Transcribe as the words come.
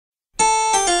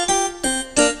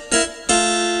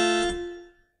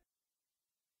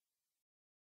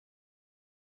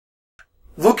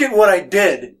Look at what I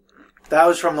did. That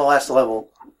was from the last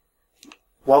level.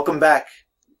 Welcome back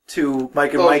to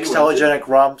Mike and Mike's Telegenic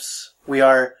Romps. We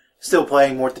are still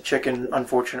playing Mort the Chicken,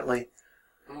 unfortunately.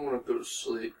 I don't want to go to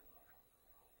sleep.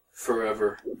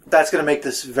 Forever. That's going to make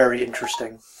this very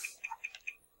interesting.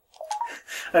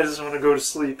 I just want to go to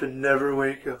sleep and never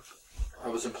wake up. I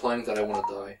was implying that I want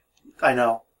to die. I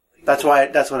know. That's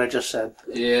what I just said.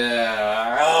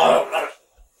 Yeah.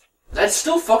 That's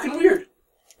still fucking weird.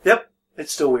 Yep.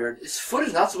 It's still weird. His foot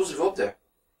is not supposed to go up there.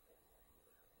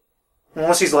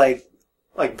 Unless he's like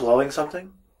blowing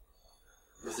something.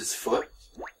 With his foot?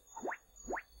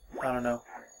 I don't know.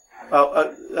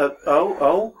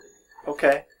 Oh.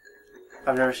 Okay.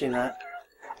 I've never seen that.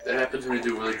 That happens when you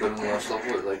do really good in the last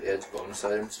level. It like adds bonus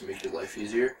items to make your life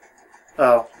easier.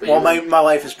 Oh. But well, my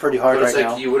life is pretty hard right now. But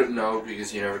it's like you wouldn't know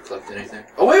because you never collect anything.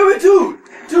 Oh, wait, dude!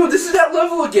 Dude, this is that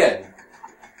level again!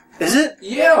 Is it?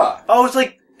 Yeah! Oh, it's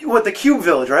like, what, the Cube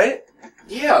Village, right?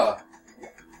 Yeah.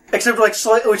 Except for like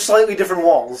slightly different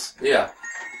walls. Yeah.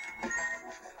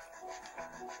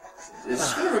 Is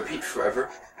this gonna repeat forever?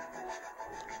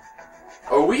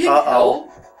 Are we in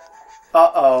hell?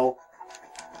 Uh-oh.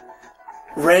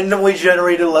 Randomly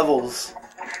generated levels.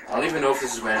 I don't even know if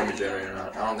this is randomly generated or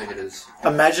not. I don't think it is.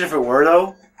 Imagine if it were,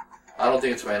 though. I don't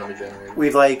think it's randomly generated.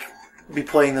 We'd, be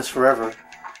playing this forever.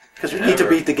 Because we need to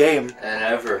beat the game. And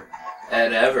ever.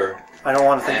 And ever. I don't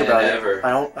want to think about ever. it.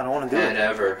 I don't want to do it. And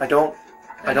ever. I don't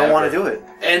want to do it.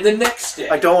 And the next day.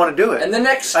 I don't want to do it. And the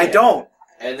next day. I don't.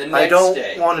 And the next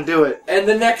day. I don't want to do it. And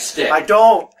the next day. I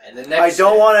don't. And the next day. I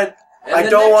don't want to. I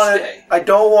don't want to. I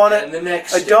don't want to. And the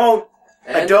next day. I don't.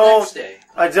 I don't.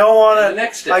 I don't want to. And the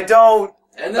next day. I don't.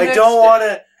 And the I next don't day. want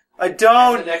to. I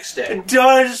don't. And the next day. I don't.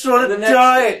 I just want to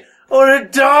die. Day. I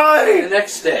want to die. And the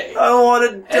next day. I want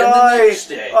to die. And the next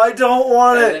day. I don't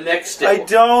want it. And the next day. I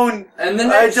don't. And the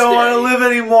next day. I don't want to live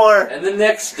anymore. And the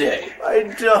next day. I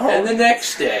don't. And the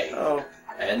next day. Oh.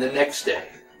 And the next day.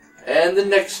 And the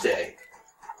next day.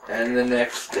 And the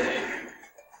next day.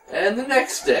 And the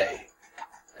next day.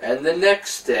 And the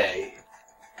next day.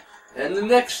 And the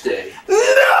next day. No!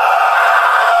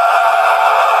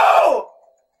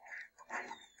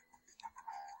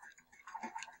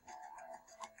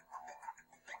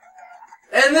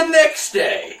 And the next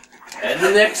day. And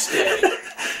the next day.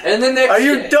 And the next day. Are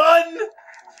you done?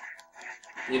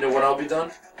 You know when I'll be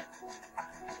done?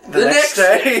 The next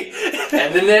day.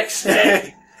 And the next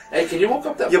day. Hey, can you walk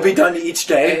up that wall? You'll be done each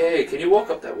day. Hey, can you walk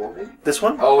up that wall, maybe? This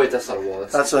one? Oh, wait, that's not a wall.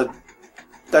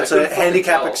 That's a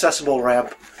handicap accessible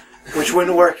ramp, which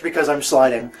wouldn't work because I'm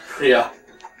sliding. Yeah.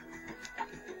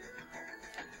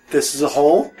 This is a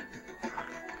hole.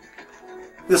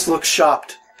 This looks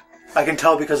shopped. I can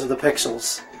tell because of the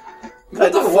pixels.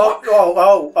 What the fuck?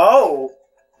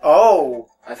 Oh.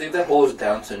 I think that hole is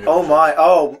Down syndrome. Oh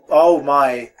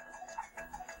my.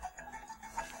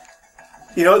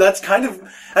 You know, that's kind of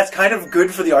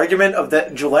good for the argument of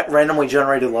that randomly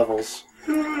generated levels.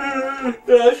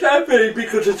 That's happening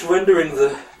because it's rendering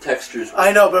the textures.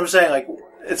 I know, but I'm saying,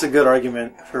 it's a good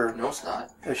argument for... No, it's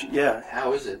not. Yeah.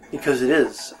 How is it? Because it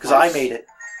is. Because I made it.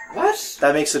 What?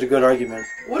 That makes it a good argument.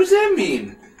 What does that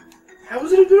mean? How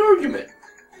is it a good argument?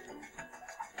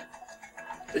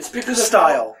 It's because of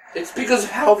style. It's because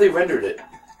of how they rendered it.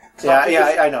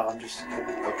 I know. I'm just...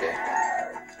 Okay.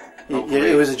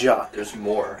 It was a joke. There's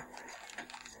more.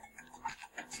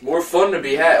 It's more fun to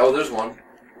be had. Oh, there's one.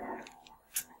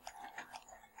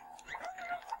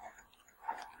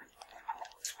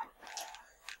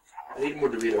 I need more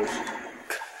Doritos.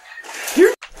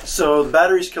 Here. So the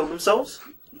batteries killed themselves?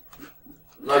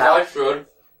 Like I should.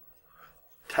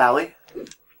 Tally?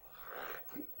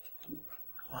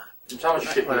 What? It's how much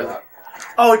shit you got.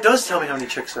 Oh, it does tell me how many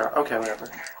chicks there are. Okay,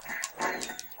 whatever.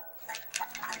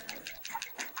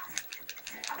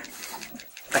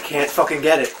 I can't fucking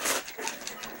get it.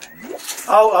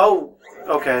 Oh,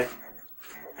 okay.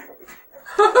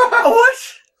 What?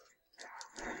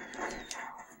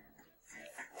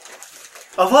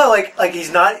 I thought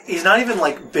he's not even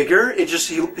bigger. It just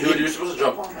Dude, you're supposed to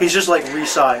jump on that. He's just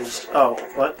resized. Oh,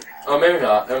 what? Oh, maybe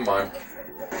not. Never mind.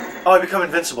 Oh, I become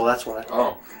invincible. That's why.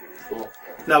 Oh, cool.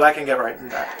 No, I can get right in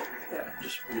that. Yeah,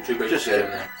 just. You're too big to get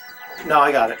in there. No,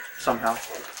 I got it somehow.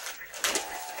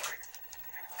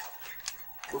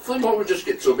 Hopefully Mort would just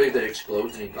get so big that he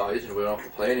explodes and he dies and we don't have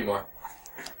to play anymore.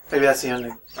 Maybe that's the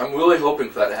ending. I'm really hoping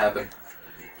for that to happen.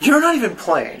 You're not even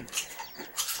playing.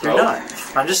 You're not.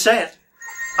 I'm just saying.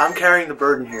 I'm carrying the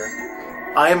burden here.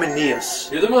 I am Aeneas.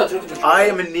 You're the one that took the controller. I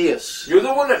am Aeneas. You're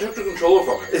the one that took the controller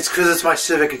from me. It's because it's my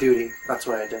civic duty. That's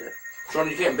why I did it. Sean,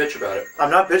 you can't bitch about it.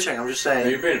 I'm not bitching. I'm just saying. No,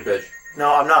 you're being a bitch.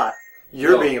 No, I'm not.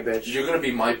 You're being a bitch. You're gonna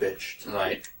be my bitch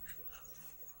tonight.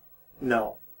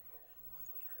 No.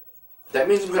 That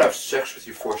means I'm gonna have sex with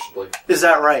you forcibly. Is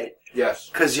that right? Yes.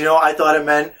 Because, I thought it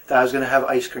meant that I was going to have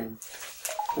ice cream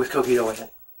with cookie dough in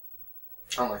it.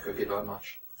 I don't like cookie dough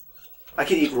much. I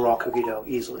could eat raw cookie dough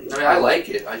easily. I mean, I like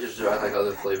it. I like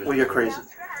other flavors. Well, you're crazy.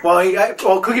 Well,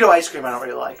 cookie dough ice cream I don't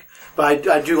really like. But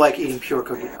I do like eating pure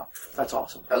cookie dough. That's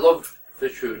awesome. I love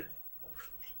fish food.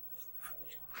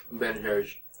 Ben &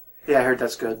 Jerry's. Yeah, I heard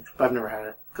that's good. But I've never had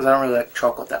it. Because I don't really like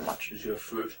chocolate that much. Is your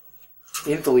fruit?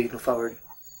 You need to lean forward.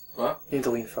 What? You need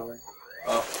to lean forward.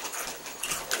 Oh.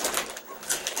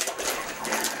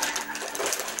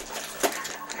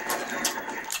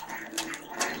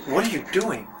 What are you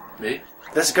doing? Me?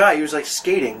 This guy, he was like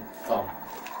skating. Oh.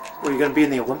 Were you going to be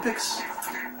in the Olympics?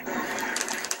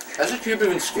 As a cube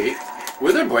even skate?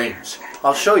 Where are their brains?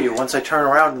 I'll show you once I turn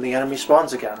around and the enemy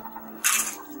spawns again.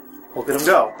 Look at him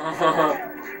go.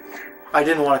 I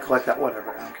didn't want to collect that.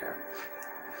 Whatever, I don't care.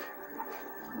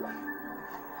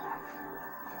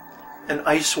 An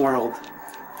ice world.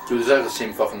 Dude, is that the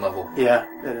same fucking level? Yeah,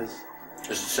 it is.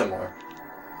 Just similar.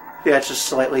 Yeah, it's just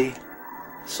slightly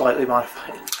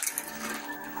modified.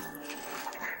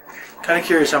 Kind of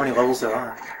curious how many levels there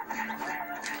are.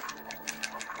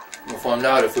 We'll find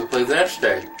out if we play the next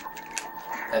day.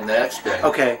 And the next day.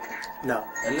 Okay, no.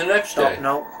 And the next day.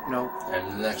 No.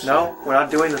 And the next day. No, we're not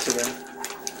doing this again.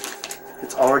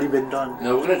 It's already been done.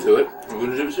 No, we're gonna do it. We're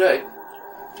gonna do it today.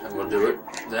 And we'll do it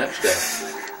the next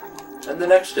day. And the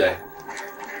next day.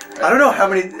 I don't know how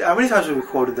many times have we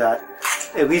quoted that.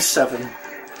 At least 7.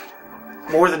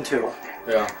 More than 2.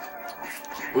 Yeah.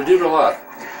 We did it a lot.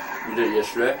 We did it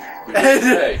yesterday. We did it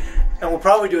today. And we'll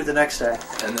probably do it the next day.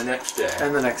 And the next day.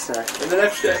 And the next day. And the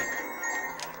next day.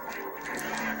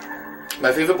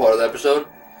 My favorite part of the episode,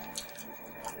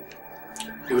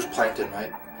 it was Plankton,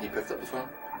 right? He picked up the phone.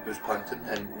 It was Plankton,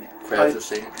 and Krabs was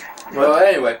singing. Well,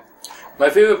 anyway, my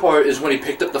favorite part is when he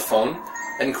picked up the phone,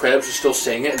 and Krabs was still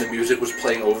saying it, and the music was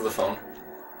playing over the phone.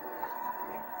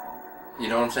 You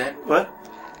know what I'm saying? What?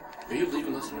 Are you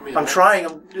leaving listening to me? I'm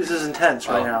trying. This is intense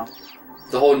right now.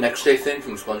 The whole next day thing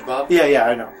from SpongeBob? Yeah,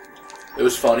 I know. It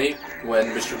was funny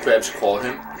when Mr. Krabs called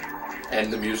him,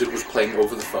 and the music was playing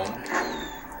over the phone.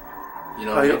 You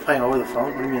know what I mean? Playing over the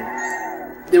phone? What do you mean?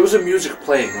 There was a music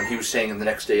playing when he was saying the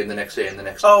next day and the next day and the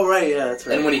next day. Oh, right, yeah, that's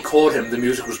right. And when he called him, the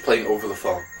music was playing over the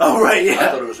phone. Oh, right, yeah. I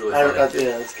thought it was really funny.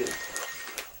 Yeah, that's good.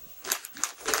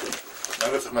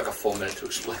 Now it took like a full minute to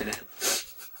explain it.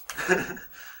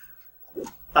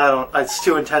 It's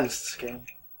too intense, this game.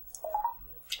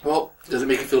 Well, does it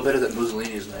make you feel better that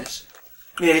Mussolini is nice?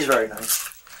 Yeah, he's very nice.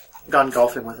 Gone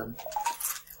golfing with him.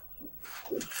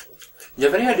 You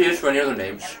have any ideas for any other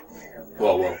names?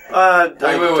 Whoa. Wait.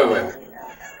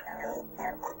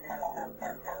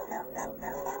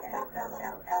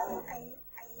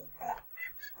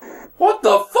 What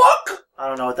the fuck? I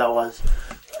don't know what that was.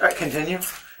 Alright, continue.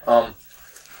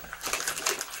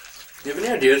 You have any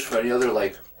ideas for any other,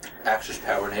 like, Axis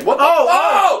power name? What the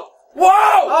Whoa!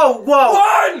 Oh, whoa!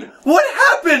 Run! What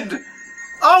happened?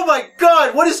 Oh my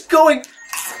god, what is going...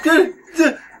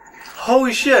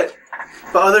 Holy shit.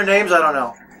 But other names, I don't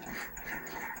know.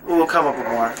 We'll come up with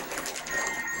more.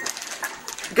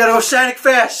 Gotta go Sonic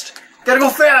fast! Gotta go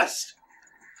fast!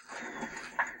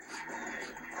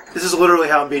 This is literally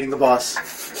how I'm beating the boss.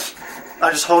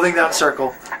 I'm just holding down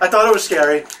circle. I thought it was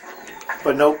scary,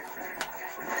 but nope.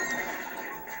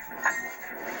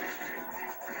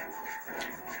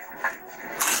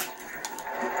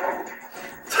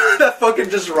 That fucking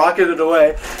just rocketed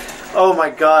away. Oh my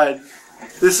god.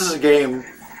 This is a game.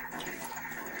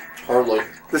 Hardly.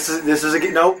 This is a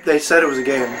game. Nope, they said it was a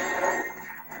game.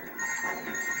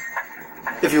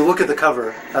 If you look at the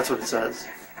cover, that's what it says.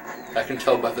 I can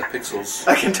tell by the pixels.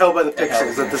 I can tell by the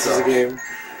pixels that this is a game.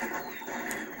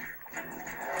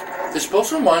 This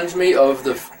boss reminds me of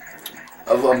a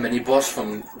mini boss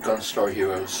from Gunstar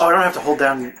Heroes. Oh, I don't have to hold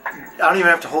down. I don't even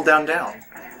have to hold down.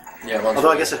 Yeah, although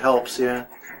I guess it helps. Yeah.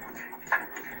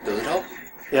 Does it help?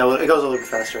 Yeah, well, it goes a little bit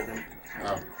faster, I think.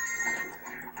 Oh.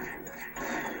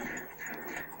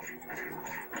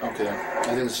 Okay, I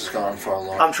think this has gone far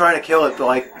along. I'm trying to kill it, but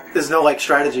like, there's no like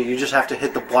strategy. You just have to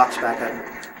hit the blocks back at it.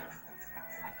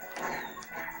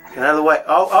 Get out of the way.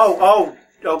 Oh,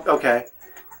 okay.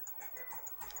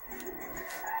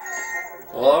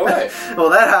 Well, alright. Well,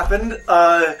 that happened.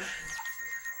 Well,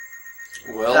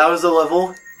 that was the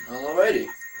level. Well, alrighty.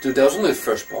 Dude, that was only the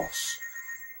first boss.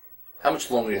 How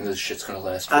much longer do you think this shit's gonna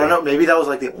last? I don't know. Maybe that was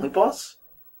like the only boss?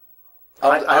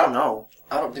 I don't know.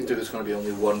 I don't think there's gonna be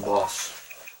only one boss.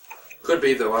 Could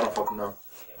be, though. I don't fucking know.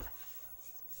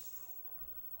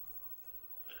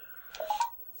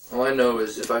 All I know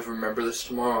is if I remember this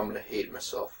tomorrow, I'm gonna hate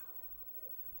myself.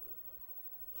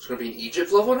 It's gonna be an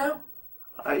Egypt level now?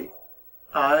 I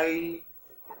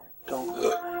don't...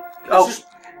 Oh,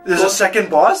 there's a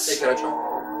second boss? Hey, can I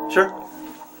try? Sure.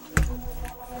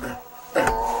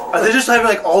 Are they just having,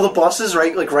 like, all the bosses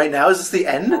right now? Is this the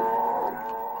end?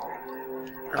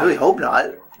 I really hope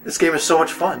not. This game is so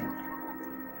much fun.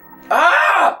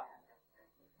 Ah!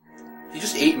 He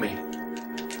just ate me.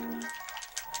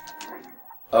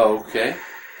 Okay.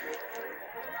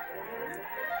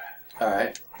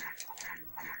 Alright.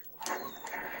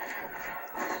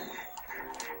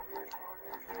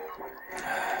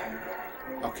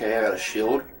 Okay, I got a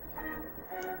shield.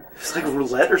 It's like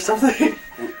roulette or something?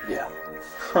 Yeah.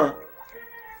 Huh.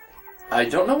 I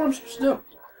don't know what I'm supposed to do.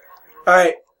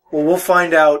 Alright, well, we'll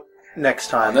find out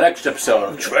next On time. the next episode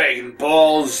of Dragon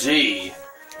Ball Z.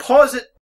 Pause it.